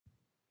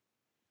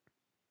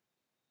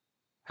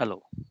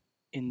Hello,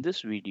 in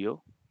this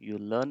video,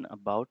 you'll learn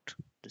about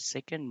the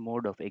second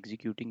mode of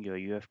executing your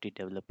UFT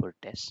developer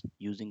tests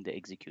using the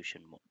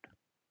execution mode.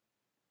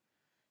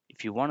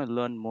 If you want to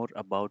learn more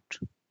about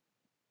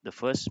the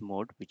first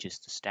mode, which is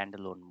the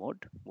standalone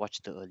mode,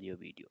 watch the earlier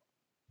video.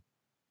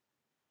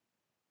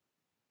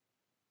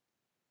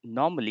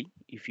 Normally,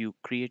 if you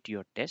create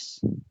your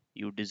tests,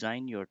 you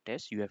design your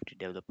tests, UFT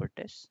developer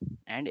tests,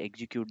 and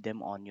execute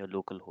them on your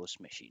local host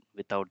machine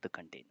without the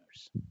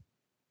containers.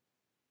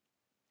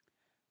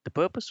 The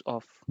purpose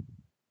of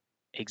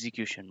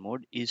execution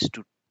mode is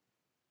to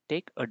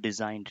take a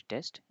designed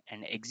test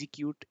and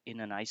execute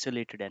in an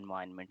isolated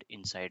environment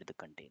inside the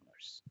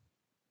containers.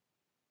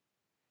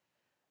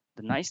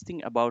 The nice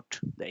thing about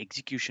the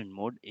execution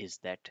mode is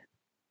that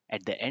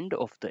at the end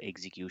of the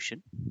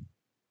execution,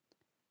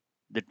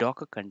 the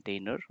Docker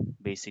container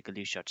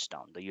basically shuts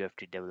down, the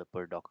UFT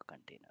developer Docker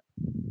container.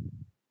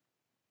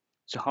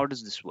 So how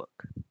does this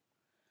work?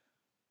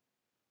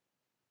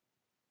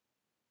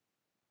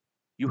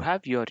 You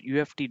have your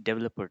UFT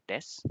developer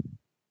tests,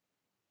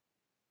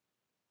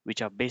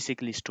 which are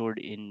basically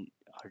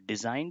are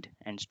designed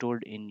and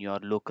stored in your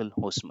local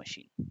host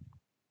machine.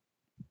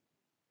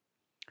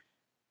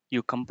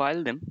 You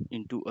compile them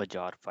into a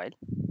jar file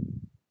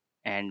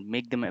and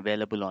make them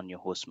available on your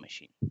host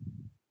machine.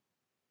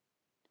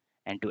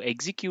 And to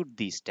execute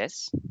these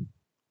tests,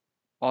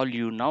 all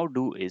you now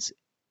do is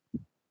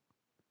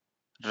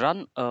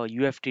run a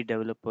UFT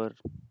developer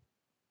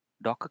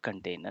Docker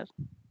container,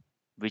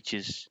 which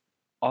is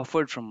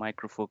offered from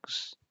Micro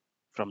Focus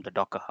from the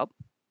Docker Hub.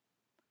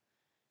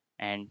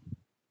 And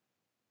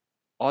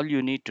all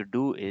you need to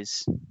do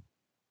is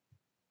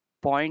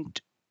point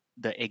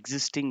the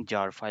existing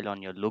jar file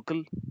on your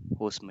local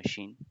host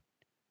machine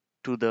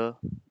to the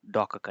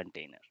Docker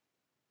container.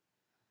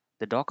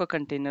 The Docker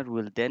container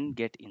will then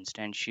get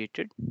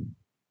instantiated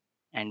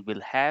and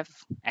will have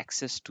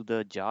access to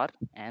the jar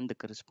and the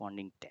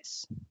corresponding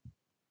tests.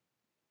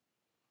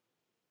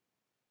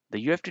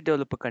 The UFT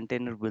developer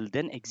container will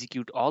then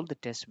execute all the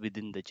tests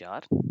within the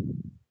jar,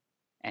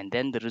 and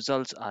then the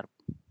results are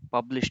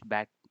published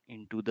back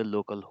into the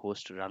local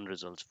host run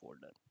results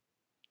folder,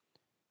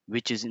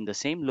 which is in the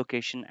same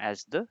location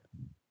as the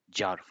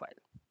jar file.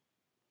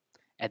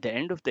 At the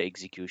end of the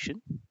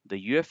execution, the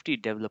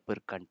UFT developer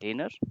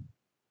container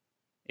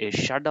is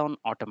shut down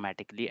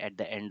automatically at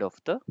the end of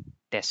the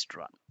test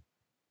run.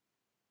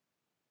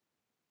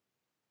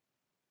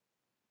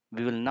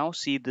 We will now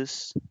see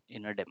this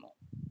in a demo.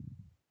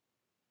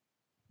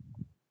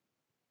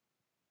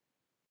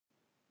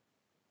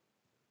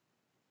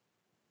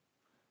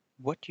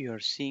 What you are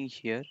seeing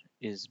here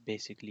is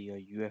basically a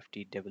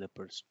UFT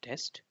developer's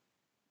test.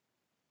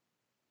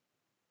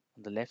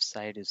 On the left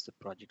side is the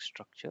project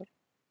structure.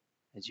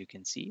 As you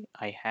can see,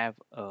 I have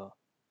a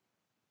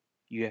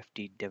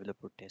UFT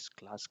developer test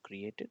class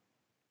created,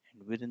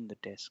 and within the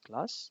test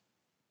class,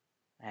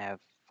 I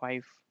have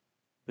 5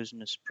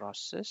 business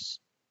process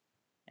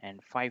and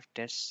 5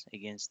 tests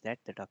against that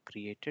are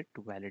created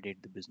to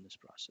validate the business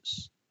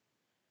process.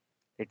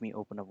 Let me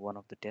open up one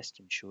of the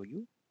tests and show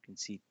you. You can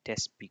see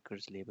test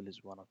speakers label is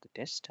one of the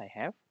tests I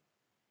have.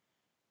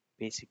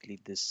 Basically,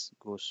 this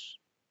goes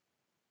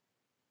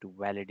to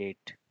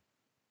validate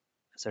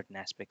certain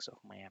aspects of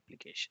my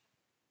application.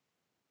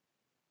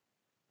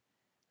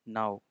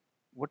 Now,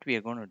 what we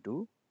are going to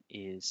do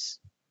is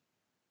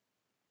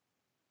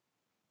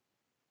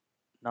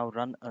now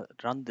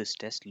run this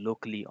test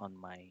locally on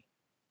my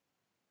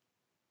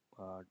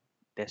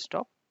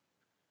desktop.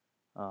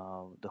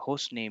 The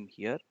host name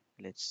here,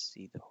 let's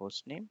see the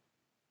host name.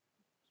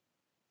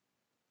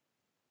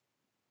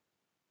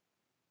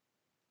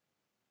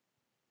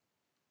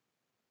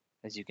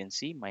 As you can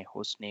see, my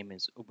host name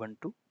is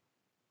Ubuntu.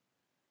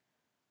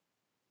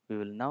 We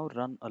will now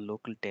run a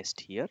local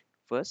test here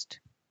first,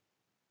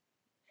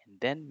 and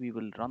then we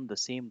will run the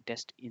same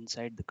test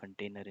inside the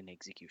container in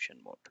execution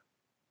mode.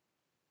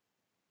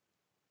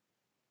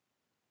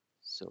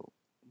 So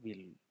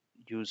we'll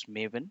use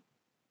Maven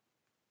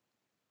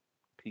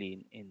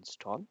clean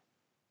install.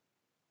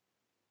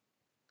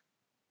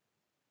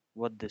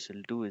 What this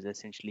will do is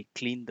essentially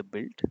clean the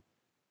build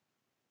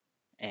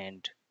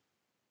and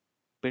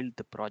build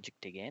the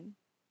project again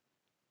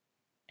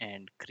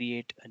and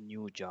create a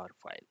new jar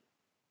file.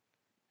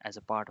 As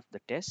a part of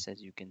the test,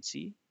 as you can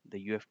see, the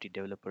UFT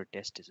developer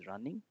test is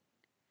running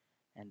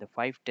and the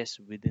 5 tests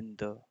within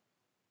the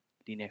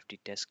LeanFT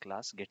test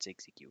class gets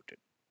executed.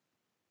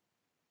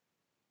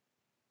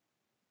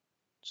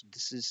 So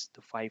this is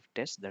the 5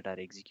 tests that are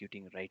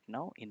executing right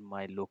now in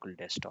my local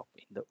desktop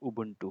in the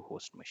Ubuntu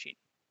host machine.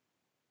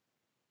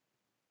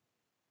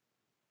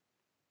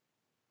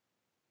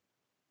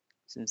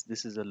 Since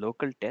this is a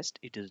local test,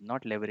 it is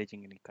not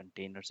leveraging any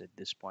containers at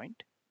this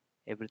point.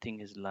 Everything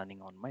is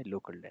running on my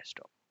local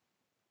desktop.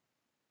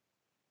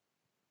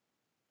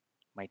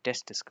 My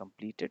test is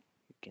completed.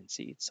 You can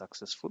see it's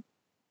successful.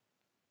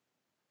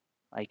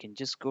 I can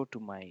just go to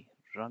my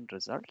run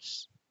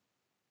results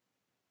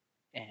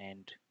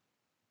and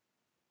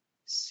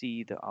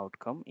see the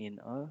outcome in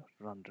a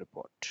run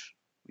report,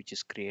 which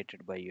is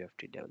created by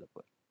UFT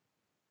developer.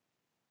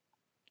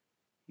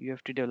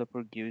 UFT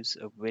developer gives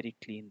a very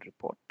clean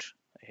report,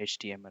 a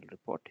HTML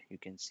report. You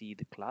can see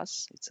the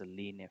class, it's a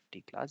lean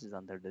FT class, is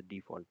under the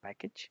default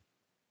package.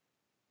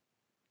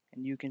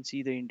 And you can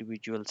see the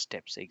individual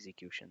steps,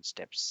 execution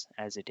steps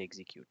as it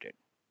executed.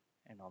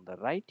 And on the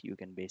right, you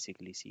can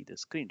basically see the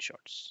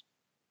screenshots,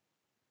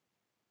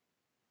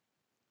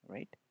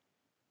 right?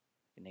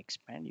 You can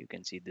expand, you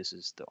can see this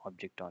is the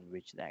object on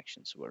which the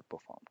actions were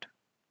performed.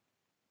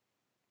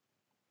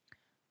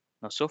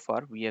 Now, so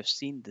far we have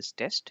seen this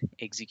test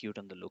execute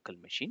on the local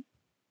machine.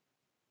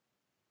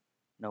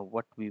 Now,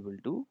 what we will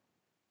do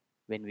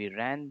when we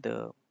ran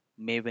the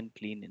Maven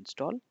clean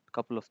install, a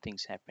couple of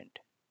things happened.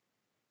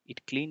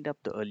 It cleaned up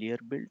the earlier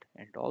build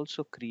and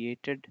also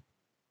created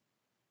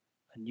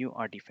a new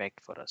artifact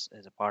for us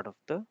as a part of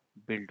the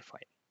build file,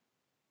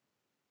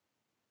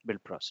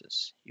 build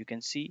process. You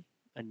can see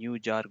a new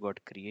jar got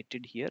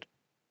created here.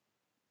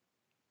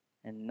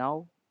 And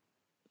now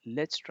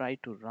let's try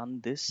to run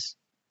this.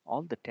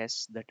 All the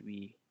tests that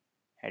we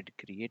had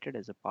created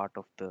as a part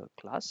of the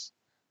class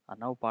are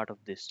now part of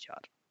this jar.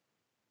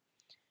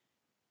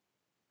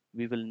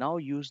 We will now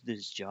use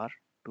this jar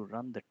to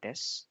run the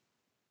tests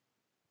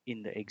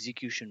in the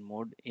execution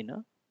mode in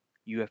a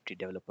UFT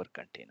developer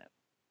container.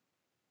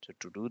 So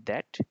to do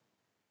that,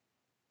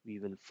 we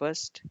will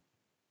first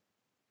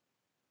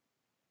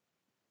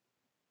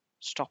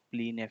stop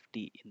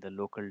leanFT in the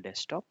local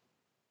desktop.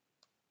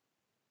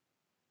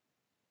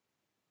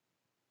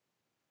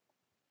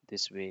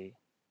 This way,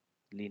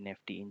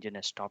 leanFT engine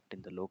has stopped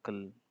in the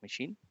local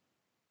machine.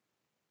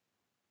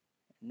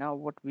 Now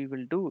what we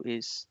will do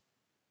is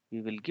we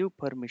will give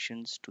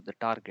permissions to the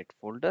target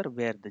folder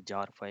where the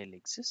jar file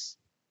exists,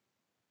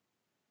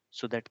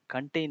 so that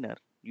container,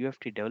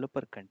 UFT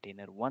developer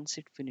container, once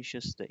it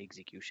finishes the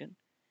execution,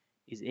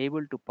 is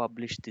able to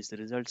publish these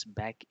results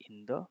back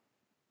in the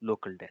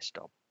local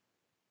desktop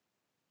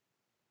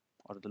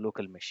or the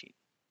local machine.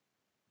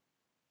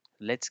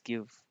 Let's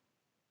give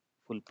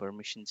full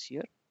permissions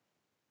here.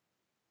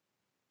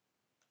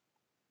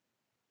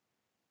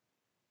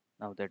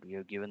 Now that we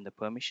have given the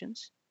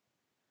permissions,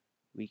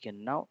 we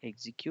can now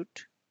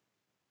execute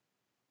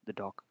the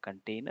Docker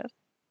container,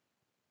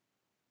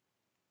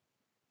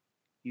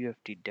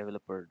 UFT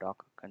developer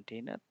Docker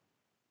container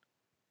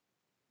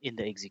in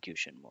the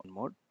execution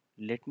mode.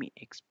 Let me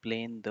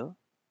explain the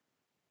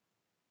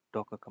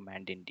Docker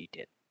command in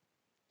detail.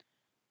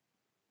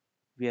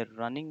 We are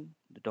running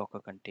the Docker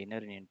container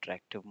in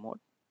interactive mode.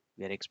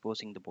 We are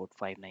exposing the port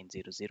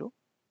 5900.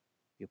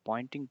 We're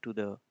pointing to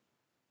the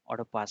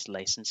AutoPass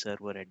license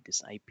server at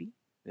this IP.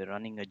 We're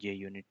running a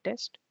JUnit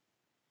test,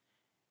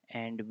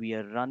 and we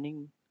are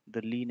running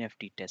the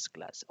leanFT test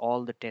class.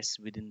 All the tests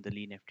within the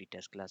leanFT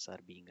test class are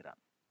being run.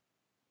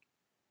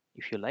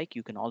 If you like,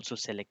 you can also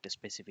select a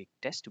specific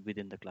test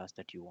within the class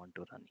that you want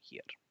to run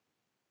here.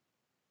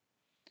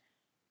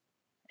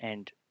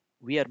 And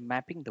we are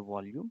mapping the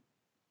volume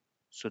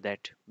so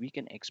that we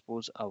can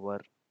expose our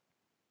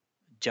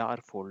jar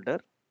folder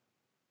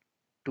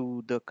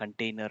to the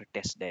container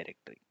test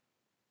directory.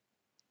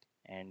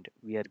 And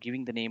we are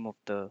giving the name of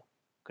the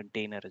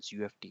container as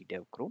UFT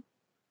dev chrome.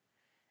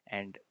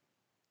 And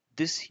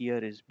this here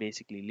is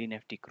basically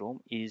leanFT chrome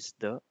is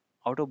the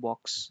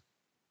out-of-box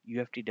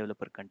UFT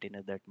developer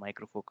container that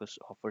Micro Focus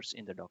offers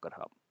in the Docker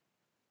Hub,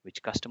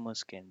 which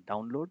customers can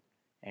download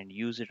and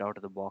use it out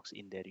of the box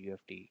in their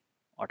UFT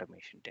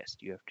automation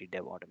test, UFT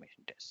dev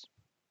automation test.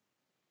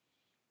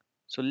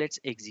 So let's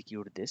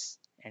execute this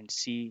and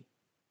see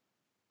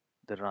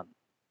the run.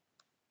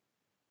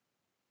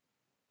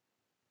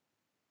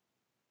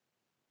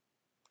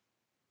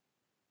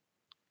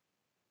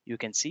 You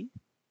can see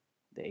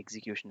the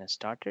execution has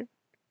started.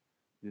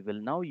 We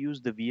will now use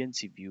the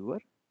VNC viewer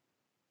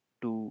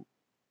to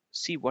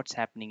see what's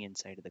happening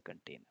inside the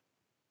container.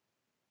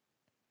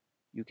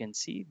 You can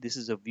see this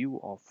is a view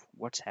of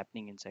what's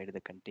happening inside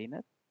the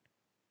container.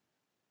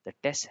 The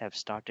tests have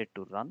started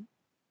to run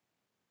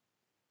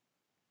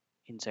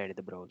inside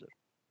the browser.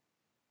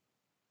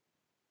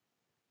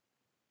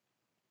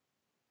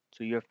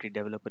 So UFT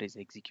developer is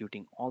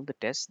executing all the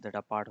tests that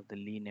are part of the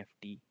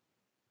leanFT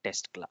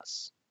test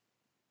class.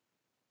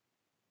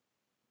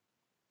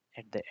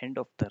 At the end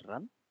of the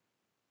run,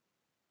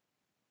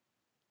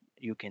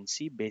 you can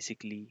see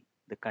basically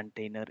the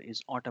container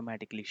is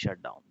automatically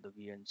shut down. The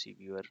VNC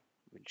viewer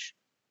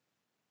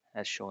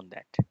has shown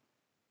that.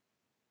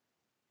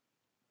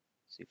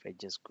 So if I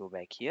just go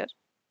back here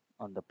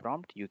on the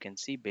prompt, you can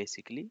see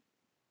basically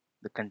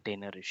the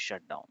container is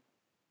shut down.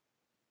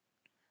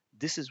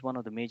 This is one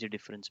of the major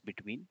difference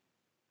between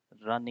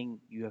running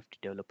UFT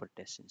developer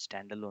tests in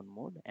standalone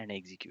mode and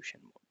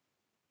execution mode.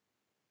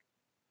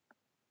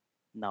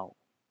 Now,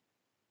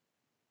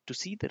 to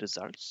see the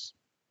results,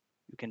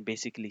 you can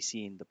basically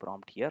see in the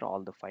prompt here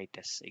all the 5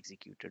 tests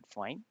executed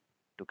fine.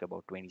 Took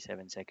about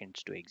 27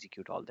 seconds to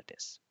execute all the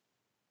tests.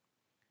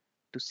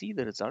 To see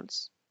the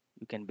results,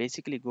 you can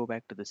basically go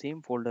back to the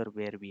same folder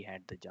where we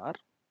had the jar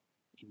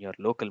in your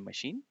local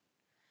machine.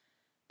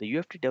 The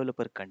UFT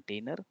developer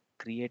container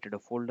created a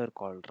folder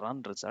called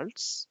run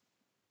results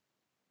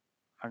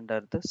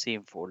under the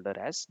same folder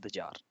as the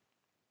jar.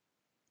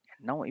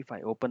 Now if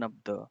I open up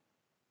the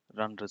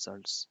run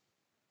results,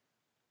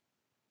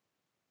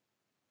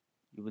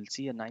 you will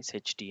see a nice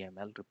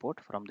HTML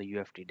report from the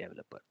UFT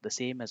developer, the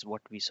same as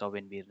what we saw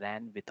when we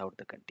ran without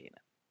the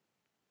container.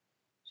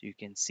 So you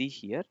can see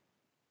here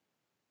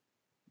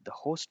the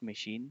host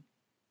machine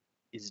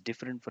is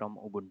different from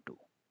Ubuntu.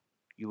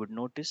 You would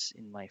notice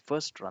in my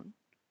first run,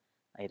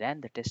 I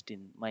ran the test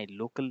in my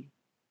local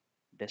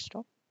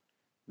desktop,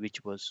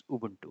 which was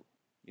Ubuntu.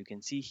 You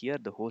can see here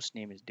the host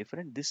name is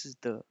different. This is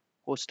the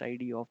host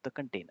ID of the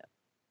container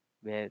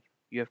where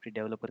UFT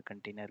developer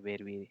container where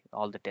we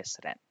all the tests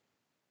ran.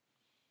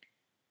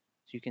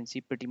 So you can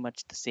see pretty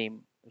much the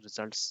same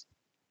results.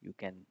 You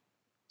can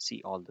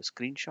see all the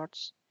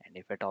screenshots, and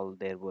if at all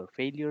there were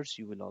failures,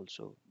 you will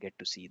also get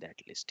to see that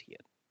list here.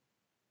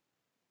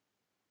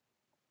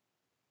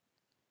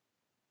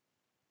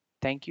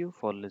 Thank you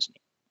for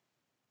listening.